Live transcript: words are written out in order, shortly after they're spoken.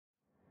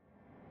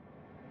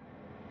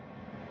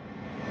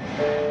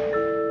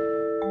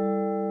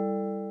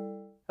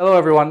Hello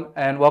everyone,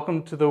 and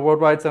welcome to the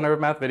Worldwide Center of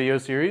Math video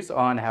series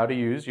on how to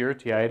use your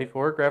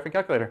TI-84 graphing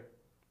calculator.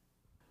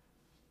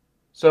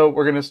 So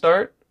we're going to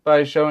start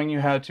by showing you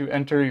how to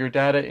enter your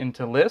data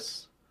into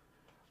lists.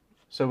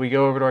 So we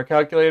go over to our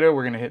calculator,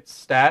 we're going to hit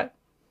Stat.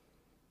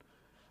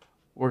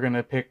 We're going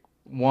to pick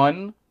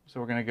 1, so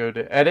we're going to go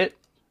to Edit,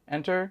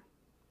 Enter.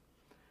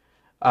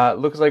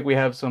 Looks like we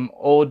have some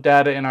old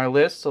data in our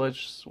list, so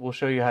we'll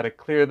show you how to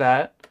clear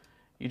that.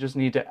 You just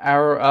need to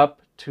arrow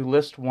up to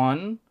List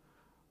 1.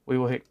 We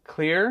will hit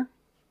Clear,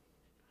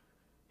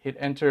 hit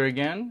Enter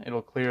again,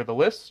 it'll clear the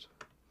list.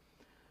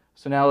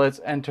 So now let's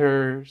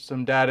enter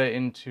some data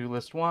into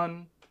List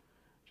 1.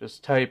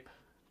 Just type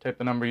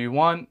the number you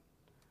want,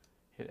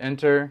 hit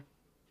Enter.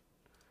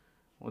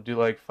 We'll do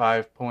like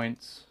 5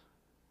 points.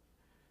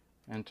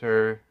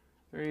 Enter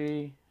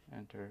 3,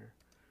 enter,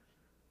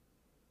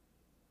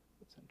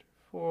 let's enter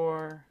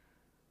 4,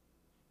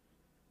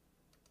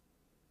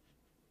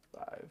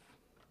 5.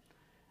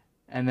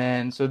 And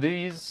then, so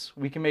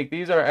we can make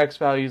these our x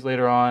values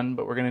later on,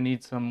 but we're going to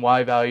need some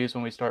y values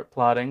when we start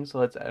plotting. So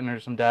let's enter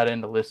some data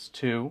into list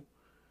 2.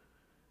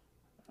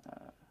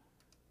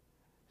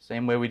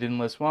 Same way we did in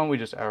list 1, we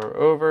just arrow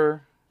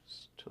over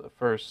to the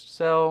first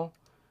cell,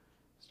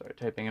 start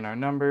typing in our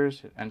numbers,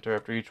 hit enter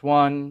after each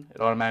one.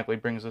 It automatically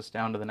brings us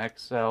down to the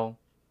next cell.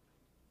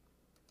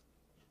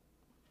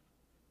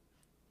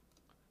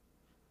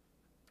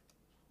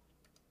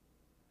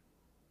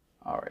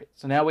 Alright,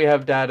 so now we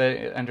have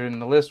data entered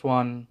into list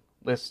 1,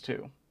 list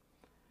 2.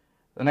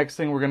 The next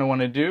thing we're going to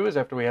want to do is,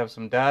 after we have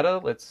some data,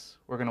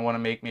 we're going to want to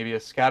make maybe a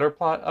scatter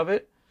plot of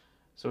it.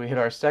 So we hit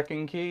our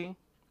second key,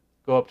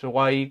 go up to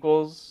y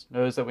equals.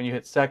 Notice that when you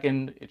hit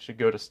second, it should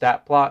go to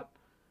stat plot.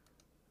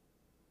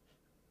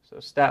 So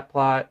stat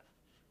plot,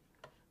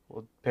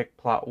 we'll pick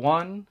plot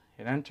 1,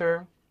 hit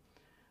enter.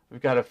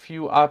 We've got a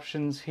few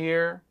options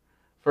here.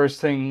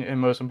 First thing and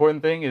most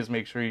important thing is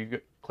make sure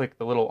you click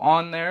the little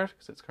on there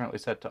because it's currently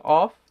set to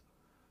off.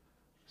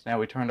 So now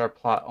we turned our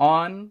plot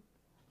on.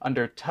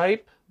 Under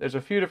type, there's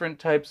a few different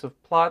types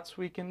of plots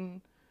we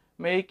can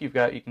make. You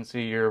can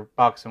see your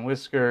box and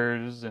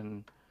whiskers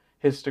and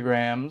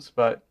histograms,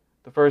 but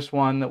the first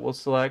one that we'll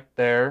select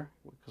there,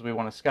 because we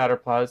want to scatter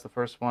plot, is the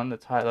first one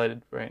that's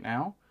highlighted right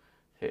now.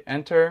 Hit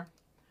enter.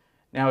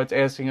 Now it's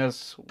asking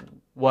us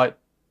what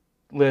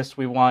list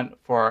we want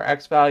for our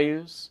x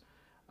values.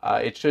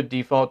 It should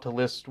default to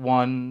list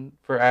 1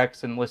 for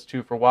x and list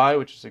 2 for y,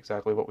 which is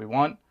exactly what we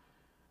want.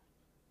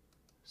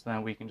 So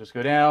then we can just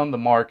go down. The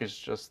mark is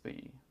just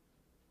the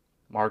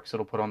marks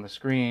it'll put on the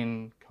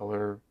screen.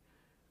 Color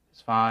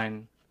is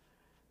fine.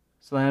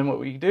 So then what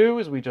we do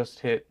is we just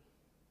hit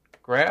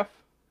graph.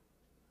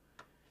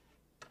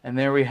 And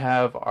there we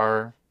have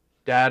our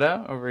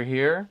data over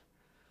here,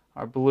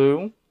 our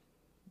blue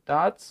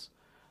dots.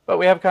 But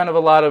we have kind of a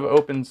lot of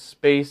open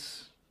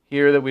space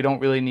here that we don't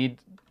really need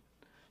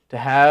to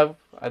have.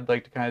 I'd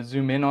like to kind of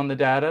zoom in on the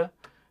data.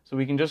 So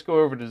we can just go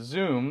over to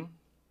zoom,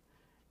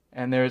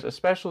 and there's a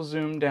special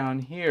zoom down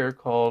here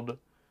called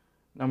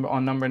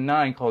on number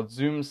 9 called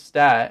zoom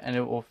stat, and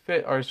it will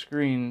fit our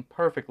screen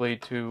perfectly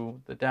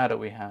to the data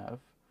we have.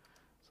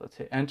 So let's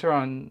hit enter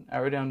on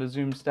arrow down to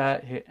zoom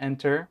stat, hit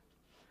enter.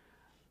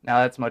 Now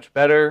that's much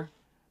better.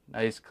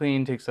 Nice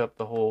clean, takes up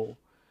the whole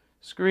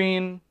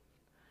screen.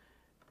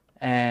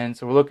 And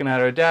so we're looking at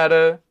our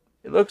data.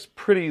 It looks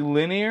pretty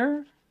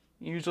linear.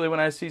 Usually when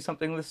I see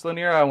something this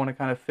linear, I want to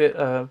kind of fit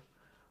a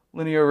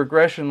linear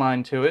regression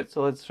line to it.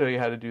 So let's show you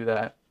how to do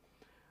that.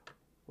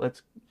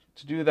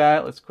 To do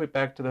that, let's quit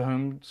back to the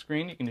home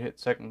screen. You can hit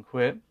second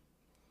quit.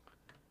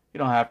 You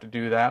don't have to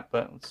do that,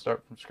 but let's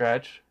start from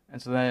scratch. And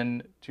so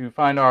then to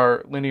find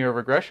our linear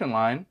regression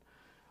line,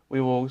 we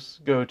will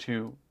go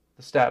to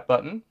the stat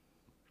button.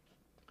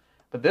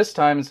 But this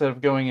time, instead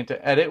of going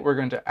into edit, we're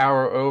going to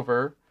arrow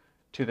over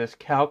to this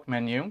calc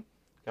menu.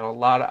 Got a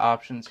lot of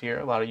options here,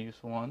 a lot of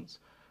useful ones.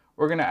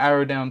 We're going to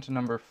arrow down to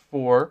number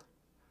 4.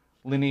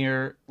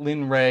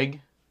 LinReg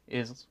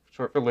is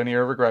short for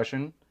linear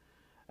regression.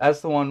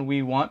 That's the one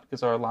we want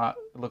because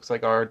it looks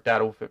like our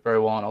data will fit very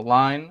well on a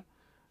line.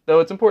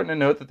 Though it's important to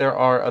note that there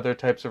are other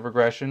types of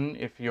regression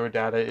if your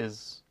data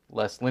is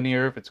less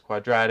linear, if it's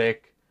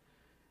quadratic,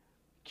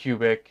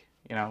 cubic,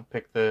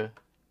 pick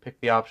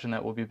the option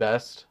that will be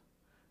best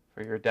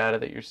for your data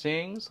that you're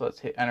seeing. So let's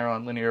hit enter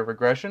on linear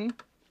regression.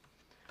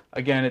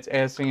 Again, it's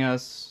asking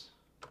us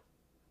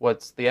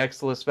what's the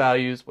x list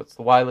values, what's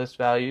the y list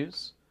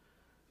values.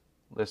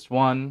 List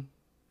 1,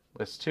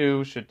 list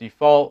 2 should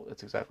default.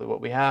 It's exactly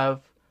what we have.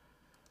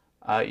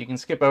 You can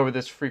skip over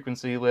this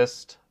frequency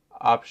list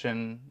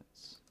option.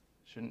 It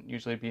shouldn't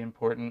usually be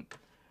important.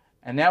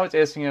 And now it's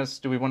asking us,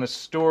 do we want to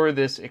store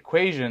this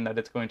equation that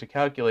it's going to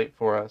calculate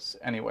for us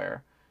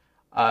anywhere?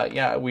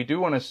 Yeah, we do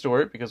want to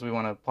store it because we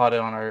want to plot it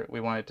on we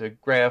want to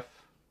graph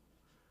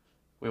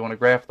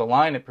the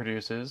line it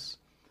produces.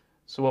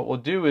 So what we'll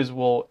do is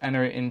we'll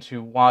enter it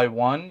into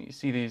y1. You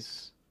see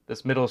this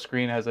middle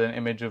screen has an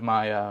image of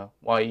my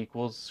y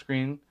equals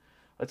screen.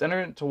 Let's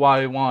enter it into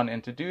y1,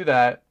 and to do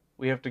that,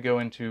 we have to go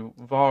into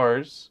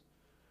vars,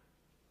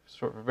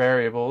 sort of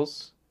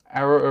variables,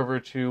 arrow over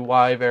to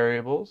y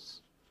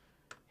variables,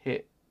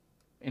 hit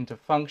into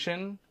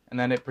function, and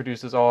then it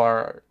produces all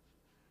our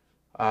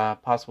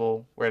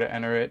possible where to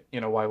enter it,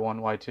 y1,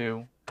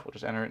 y2. We'll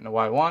just enter it into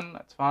y1,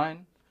 that's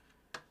fine.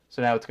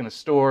 So now it's going to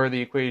store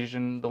the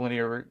equation, the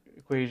linear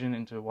equation,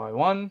 into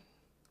y1.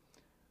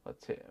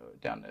 Let's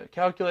hit down to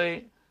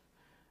calculate.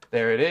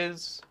 There it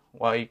is.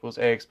 Y equals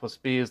ax plus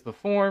b is the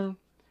form.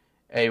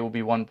 A will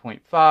be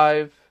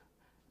 1.5.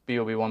 B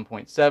will be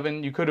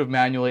 1.7. You could have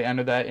manually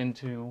entered that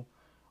into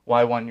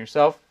y1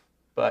 yourself,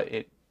 but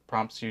it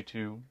prompts you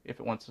to, if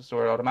it wants to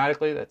store it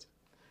automatically.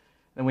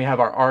 Then we have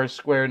our r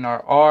squared and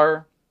our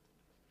r.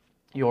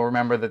 You'll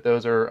remember that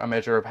those are a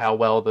measure of how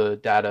well the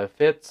data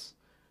fits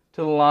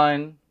to the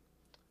line.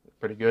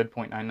 Pretty good,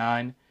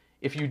 0.99.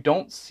 If you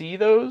don't see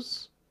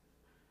those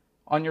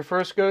on your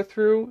first go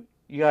through,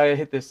 you gotta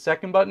hit this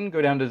second button,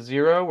 go down to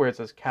 0 where it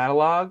says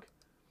catalog,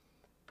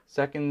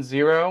 second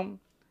 0,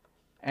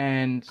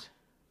 and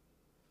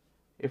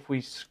if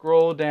we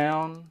scroll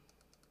down,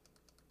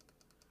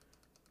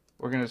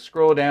 we're gonna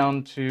scroll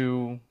down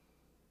to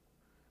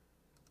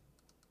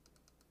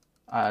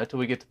until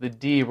we get to the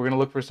D. We're gonna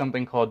look for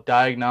something called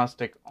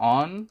diagnostic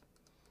on,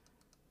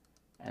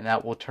 and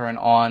that will turn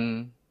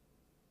on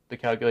the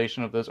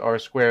calculation of those r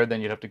squared.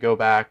 Then you'd have to go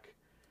back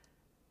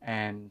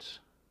and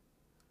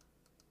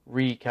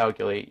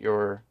recalculate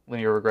your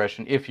linear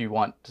regression if you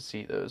want to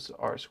see those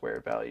r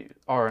squared values,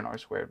 r and r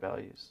squared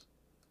values.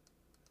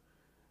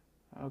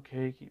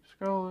 Okay, keep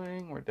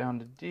scrolling. We're down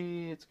to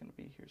D. It's going to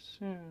be here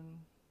soon.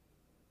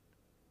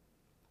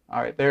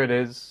 All right, there it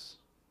is.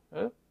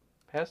 Oh,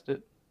 passed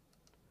it.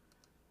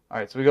 All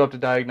right, so we go up to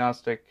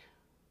diagnostic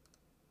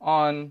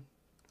on.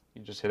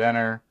 You just hit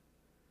enter.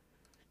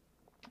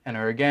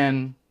 Enter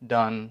again,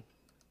 done.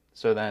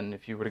 So then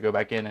if you were to go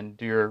back in and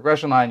do your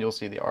regression line, you'll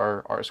see the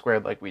r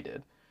squared like we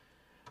did.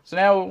 So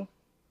now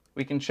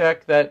we can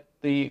check that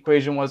the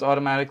equation was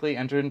automatically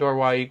entered into our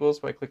y equals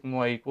by clicking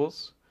y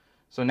equals.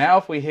 So now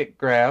if we hit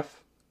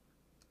graph,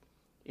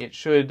 it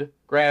should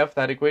graph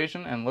that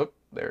equation, and look,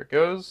 there it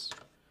goes.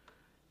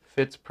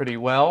 Fits pretty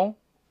well.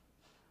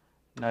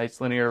 Nice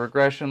linear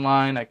regression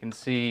line. I can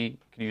see you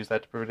can use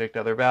that to predict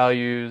other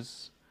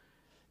values,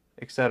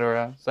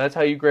 etc. So that's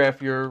how you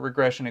graph your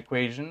regression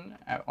equation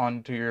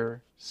onto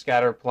your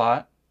scatter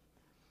plot.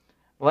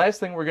 The last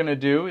thing we're going to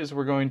do is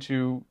we're going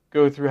to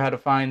go through how to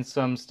find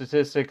some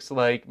statistics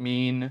like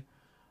mean,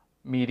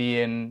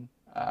 median,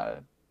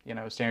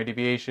 standard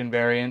deviation,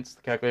 variance.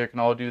 The calculator can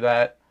all do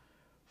that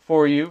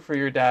for you for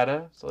your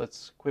data. So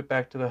let's quit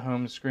back to the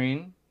home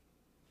screen.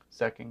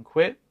 Second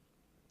quit.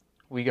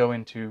 We go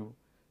into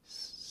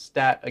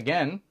stat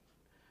again.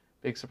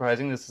 Big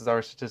surprising, this is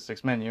our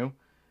statistics menu.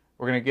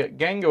 We're going to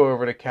again go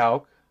over to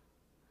calc,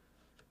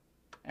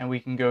 and we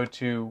can go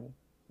to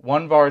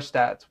one var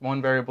stats,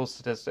 one variable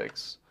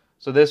statistics.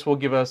 So this will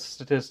give us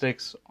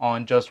statistics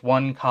on just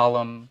one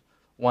column,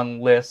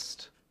 one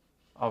list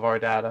of our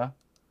data.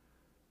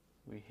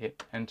 We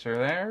hit enter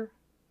there.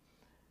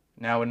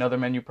 Now another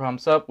menu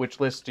prompts up. Which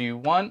list do you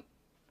want?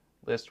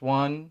 List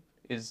 1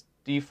 is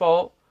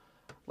default.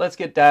 Let's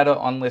get data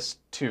on list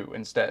 2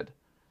 instead.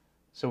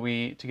 So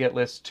to get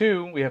list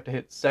 2, we have to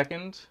hit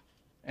second.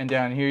 And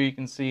down here you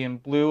can see in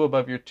blue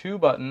above your 2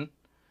 button,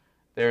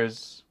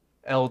 there's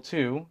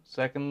L2.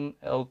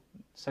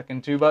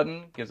 Second 2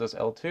 button gives us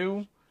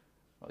L2.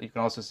 Well, you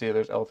can also see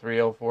there's L3,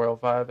 L4,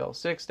 L5,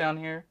 L6 down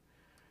here.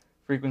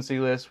 Frequency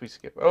list we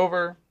skip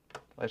over.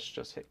 Let's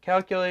just hit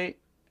calculate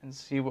and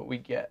see what we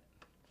get.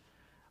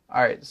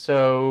 Alright,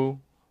 so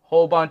a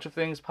whole bunch of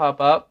things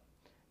pop up.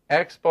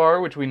 X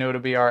bar, which we know to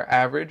be our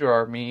average or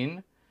our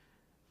mean.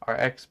 Our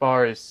X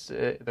bar is,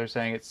 they're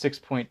saying it's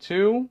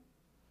 6.2.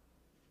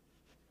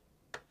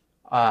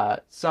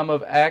 Sum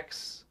of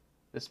X,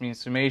 this means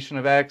summation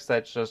of X.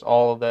 That's just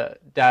all of the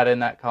data in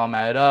that column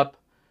added up.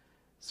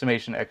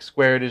 Summation X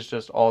squared is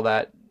just all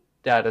that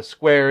data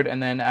squared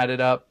and then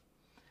added up.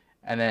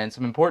 And then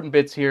some important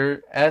bits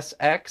here.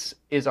 Sx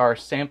is our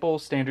sample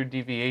standard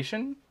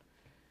deviation.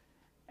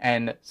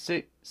 And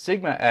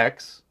sigma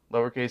x,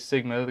 lowercase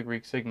sigma, the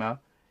Greek sigma,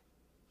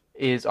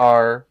 is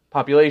our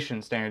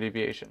population standard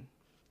deviation.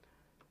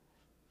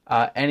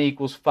 N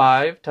equals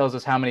 5 tells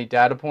us how many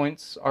data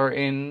points are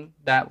in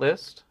that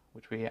list,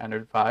 which we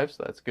entered 5,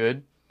 so that's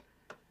good.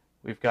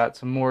 We've got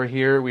some more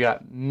here. We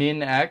got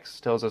min x,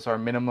 tells us our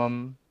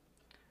minimum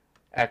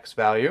x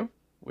value,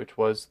 which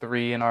was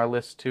 3 in our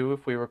list 2,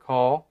 if we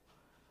recall.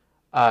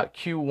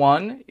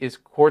 Q1 is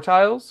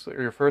quartiles,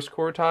 or your first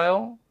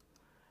quartile.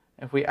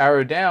 If we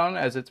arrow down,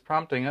 as it's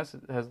prompting us,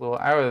 it has a little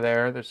arrow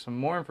there, there's some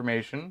more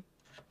information.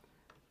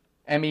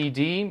 MED,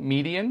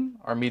 median,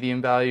 our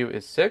median value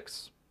is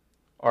 6.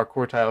 Our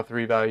quartile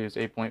 3 value is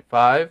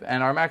 8.5,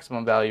 and our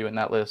maximum value in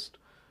that list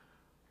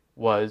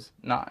was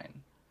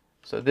 9.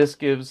 So this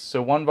gives,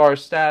 one var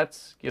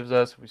stats gives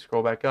us, if we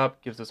scroll back up,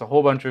 gives us a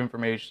whole bunch of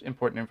information,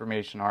 important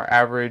information. Our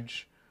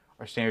average,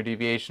 our standard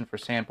deviation for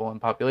sample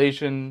and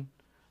population,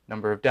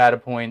 number of data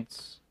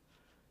points,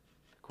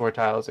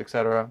 quartiles,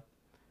 etc.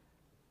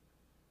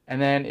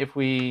 And then if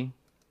we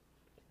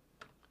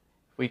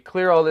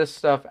clear all this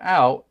stuff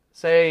out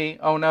say,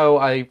 oh no,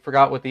 I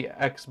forgot what the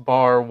X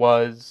bar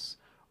was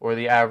or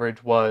the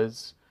average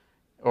was,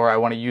 or I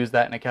want to use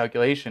that in a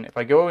calculation. If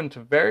I go into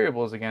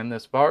variables again,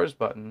 this bars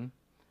button,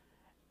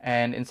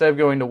 and instead of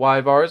going to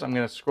Y bars, I'm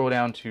going to scroll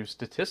down to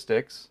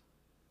statistics,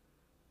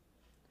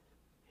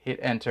 hit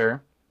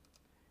enter,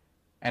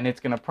 and it's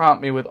going to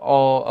prompt me with a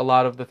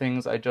lot of the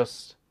things I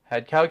just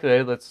had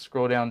calculated. Let's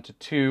scroll down to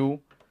 2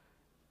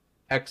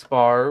 X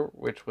bar,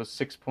 which was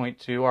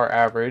 6.2, our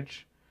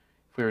average.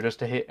 If we were just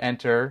to hit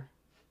enter,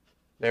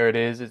 there it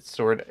is. It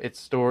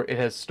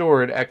has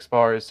stored X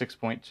bar as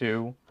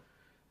 6.2.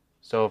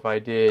 So if I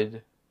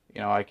did,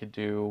 I could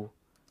do,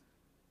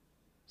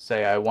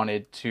 say I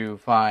wanted to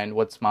find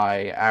what's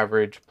my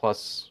average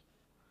plus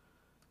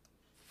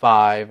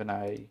 5, and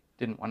I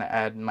didn't want to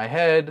add in my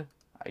head,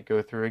 I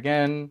go through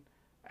again,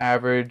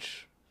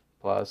 average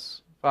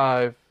plus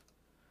 5,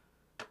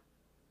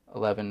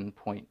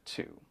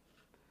 11.2.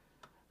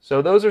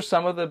 So those are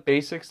some of the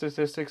basic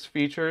statistics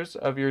features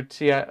of a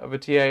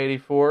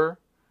TI-84.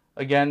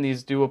 Again,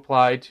 these do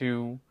apply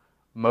to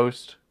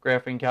most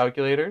graphing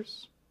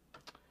calculators.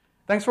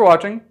 Thanks for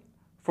watching.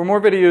 For more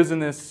videos in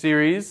this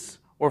series,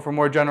 or for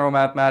more general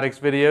mathematics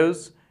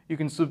videos, you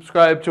can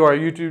subscribe to our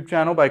YouTube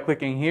channel by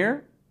clicking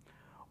here,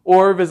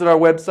 or visit our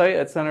website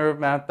at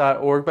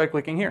centerofmath.org by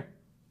clicking here.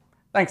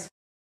 Thanks.